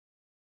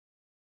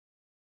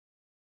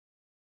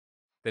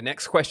The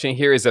next question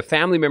here is, a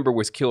family member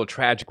was killed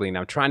tragically, and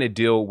I'm trying to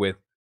deal with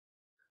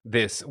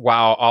this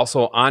while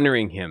also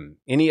honoring him.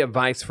 Any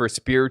advice for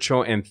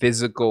spiritual and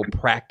physical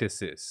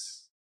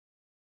practices?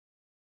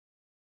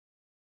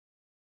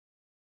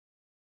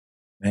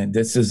 Man,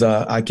 this is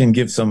I can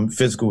give some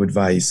physical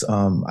advice.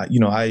 That's,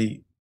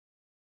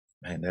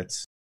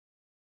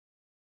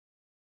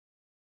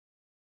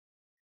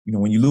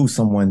 when you lose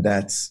someone,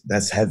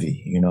 that's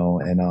heavy,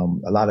 and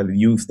a lot of the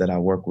youth that I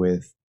work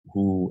with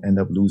who end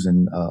up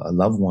losing a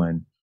loved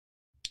one,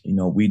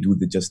 we do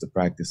just the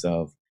practice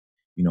of,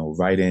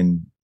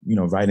 writing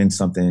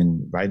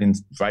something,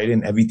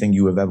 writing everything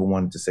you have ever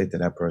wanted to say to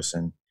that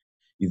person,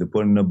 either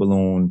put in a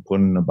balloon,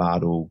 put in a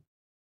bottle.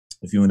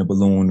 If you're in a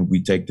balloon,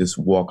 we take this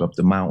walk up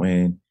the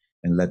mountain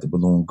and let the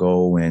balloon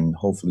go, and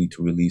hopefully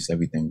to release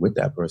everything with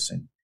that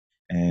person.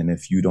 And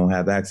if you don't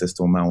have access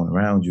to a mountain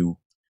around you,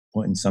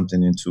 putting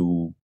something out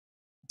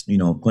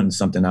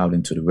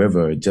into the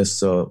river, just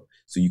so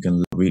you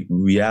can,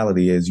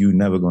 reality is you're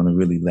never going to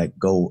really let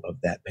go of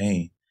that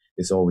pain.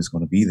 It's always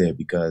going to be there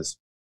because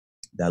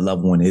that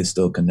loved one is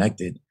still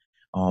connected.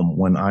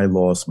 When I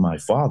lost my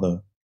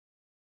father,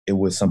 it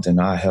was something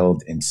I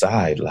held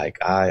inside. Like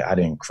I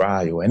didn't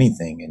cry or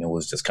anything. And it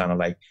was just kind of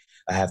like,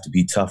 I have to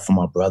be tough for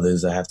my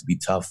brothers. I have to be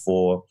tough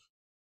for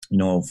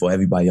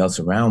everybody else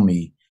around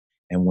me.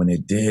 And when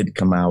it did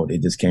come out,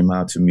 it just came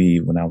out to me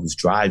when I was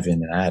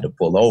driving and I had to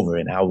pull over,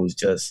 and I was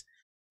just,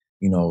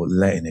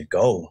 letting it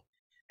go.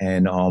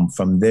 And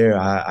from there,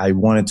 I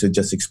wanted to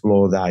just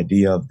explore the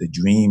idea of the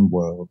dream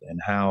world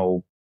and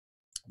how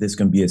this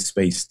can be a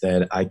space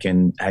that I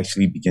can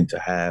actually begin to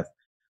have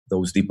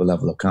those deeper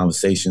level of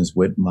conversations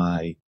with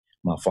my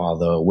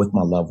father, with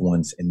my loved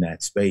ones in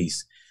that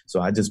space. So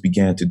I just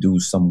began to do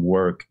some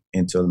work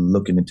into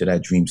looking into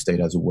that dream state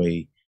as a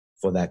way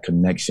for that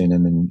connection.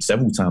 And then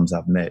several times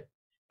I've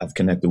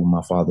connected with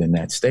my father in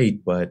that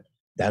state, but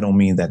that don't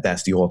mean that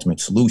that's the ultimate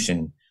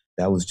solution.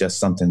 That was just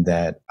something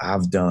that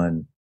I've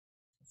done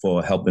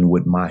for helping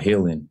with my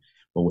healing.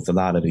 But with a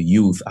lot of the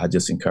youth, I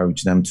just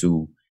encourage them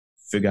to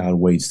figure out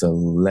ways to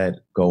let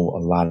go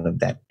a lot of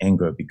that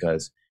anger,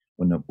 because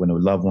when a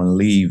loved one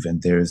leave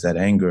and there's that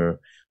anger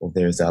or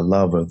there's that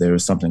love or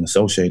there's something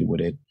associated with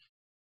it,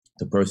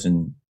 the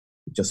person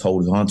just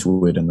holds on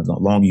to it. And the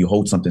longer you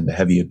hold something, the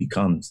heavier it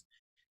becomes,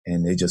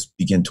 and they just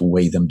begin to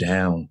weigh them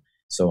down.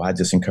 So I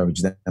just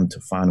encourage them to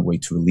find a way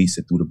to release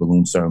it through the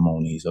balloon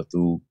ceremonies or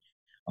through,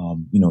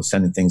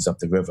 sending things up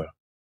the river.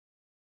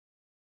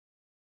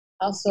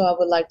 Also, I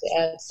would like to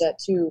add to that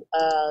too.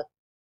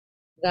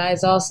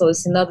 Guys, also,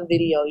 it's another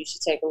video you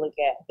should take a look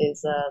at.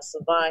 Is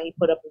Savant, he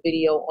put up a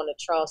video on the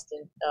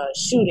Charleston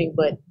shooting,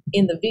 but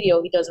in the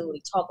video, he doesn't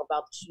really talk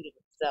about the shooting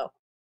itself.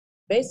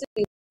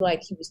 Basically,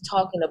 like he was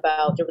talking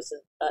about, there was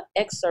an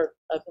excerpt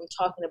of him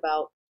talking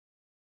about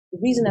the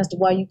reason as to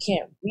why you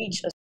can't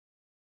reach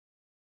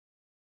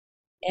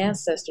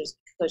ancestors,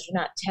 because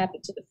you're not tapped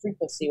into the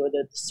frequency or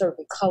the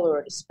certain color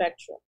or the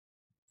spectrum.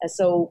 And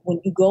so when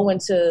you go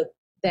into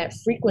that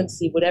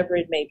frequency, whatever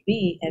it may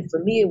be, and for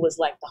me, it was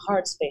like the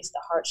heart space,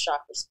 the heart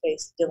chakra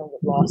space, dealing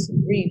with loss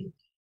and grief,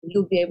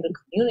 you'll be able to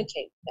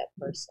communicate with that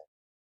person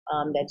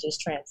that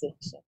just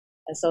transitioned.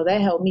 And so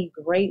that helped me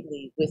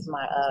greatly with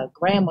my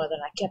grandmother.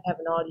 And I kept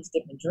having all these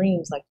different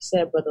dreams, like you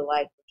said, Brother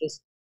Life,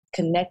 just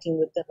connecting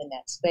with them in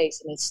that space.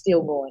 And it's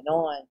still going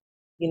on,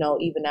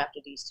 even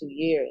after these 2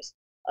 years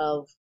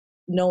of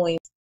knowing,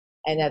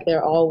 and that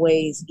they're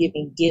always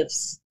giving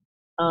gifts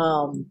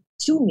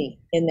to me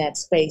in that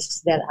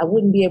space that I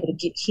wouldn't be able to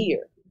get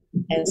here.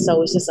 And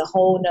so it's just a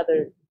whole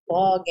nother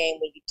ball game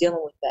when you're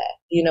dealing with that.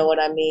 You know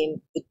what I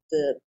mean?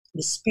 The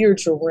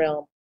spiritual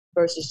realm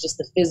versus just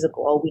the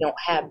physical. Oh, we don't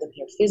have them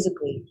here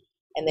physically,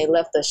 and they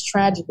left us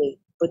tragically,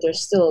 but they're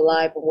still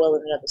alive and well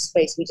in another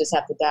space. We just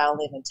have to dial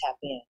in and tap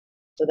in.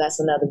 So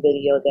that's another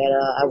video that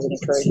I would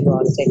encourage you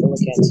all to take a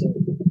look at too.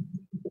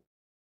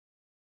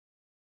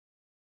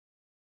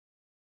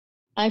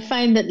 I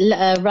find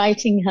that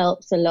writing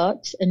helps a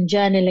lot and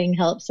journaling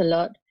helps a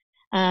lot.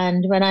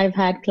 And when I've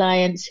had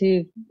clients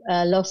who've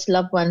lost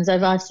loved ones,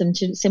 I've asked them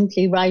to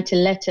simply write a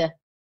letter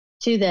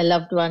to their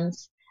loved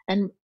ones.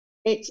 And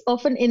it's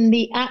often in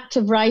the act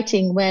of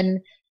writing,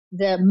 when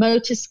the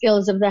motor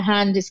skills of the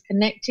hand is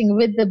connecting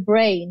with the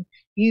brain,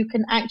 you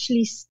can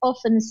actually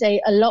often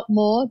say a lot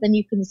more than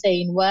you can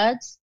say in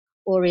words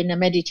or in a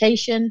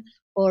meditation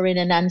or in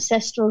an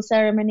ancestral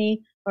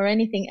ceremony or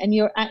anything. And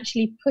you're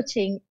actually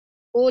putting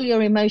all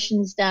your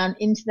emotions down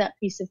into that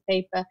piece of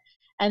paper.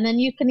 And then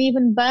you can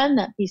even burn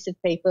that piece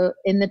of paper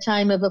in the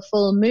time of a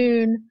full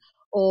moon,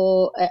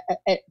 or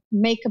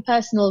make a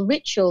personal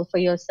ritual for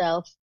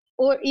yourself,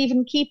 or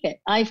even keep it.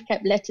 I've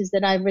kept letters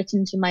that I've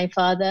written to my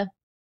father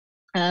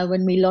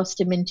when we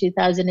lost him in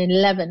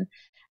 2011,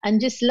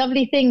 and just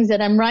lovely things that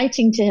I'm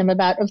writing to him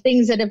about, of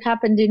things that have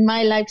happened in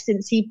my life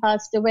since he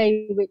passed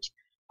away, which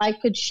I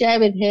could share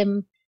with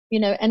him.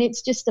 And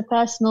it's just a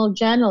personal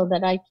journal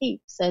that I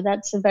keep. So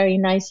that's a very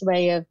nice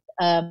way of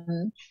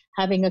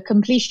having a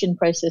completion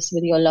process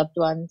with your loved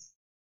ones.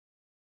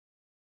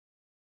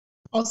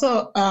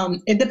 Also,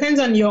 it depends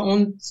on your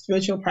own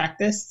spiritual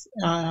practice.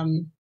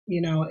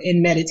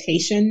 In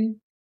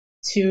meditation,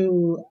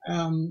 to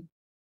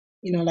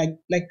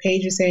like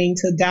Paige was saying,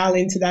 to dial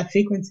into that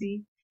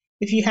frequency.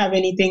 If you have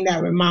anything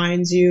that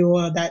reminds you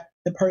or that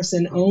the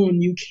person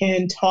own, you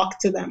can talk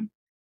to them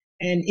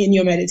and in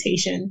your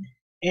meditation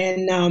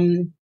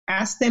and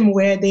ask them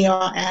where they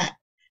are at.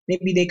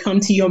 Maybe they come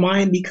to your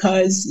mind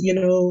because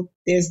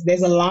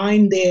there's a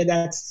line there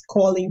that's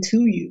calling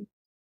to you.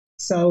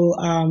 So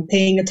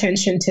paying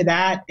attention to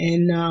that,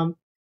 and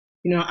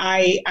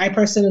I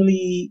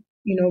personally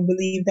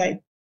believe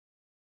that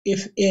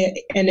if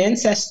an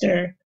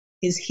ancestor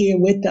is here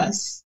with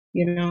us,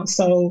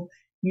 so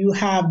you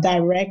have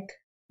direct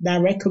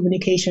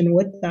communication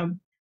with them,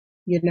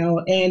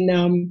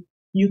 and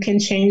you can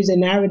change the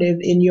narrative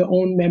in your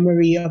own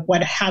memory of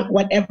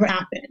whatever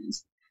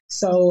happens.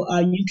 So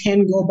you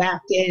can go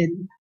back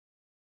in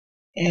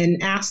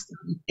and ask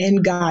them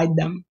and guide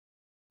them.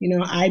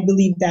 I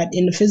believe that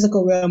in the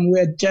physical realm,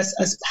 we're just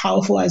as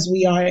powerful as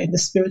we are in the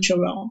spiritual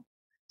realm.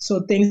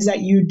 So things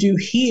that you do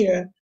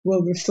here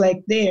will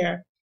reflect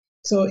there.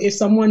 So if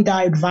someone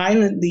died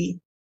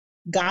violently,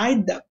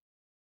 guide them,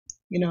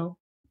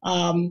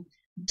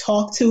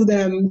 talk to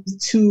them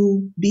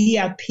to be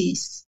at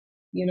peace,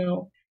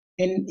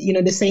 and,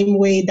 the same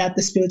way that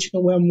the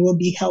spiritual realm will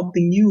be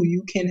helping you,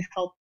 you can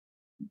help,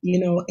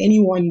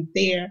 anyone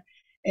there.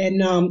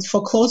 And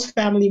for close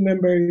family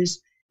members,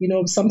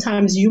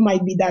 sometimes you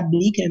might be that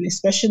beacon,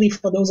 especially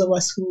for those of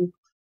us who,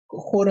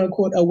 quote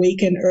unquote,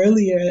 awaken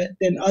earlier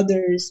than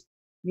others,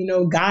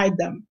 guide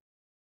them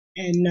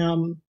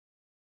and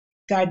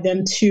guide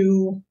them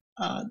to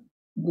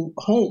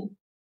home,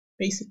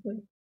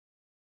 basically.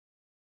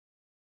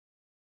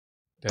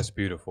 That's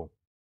beautiful.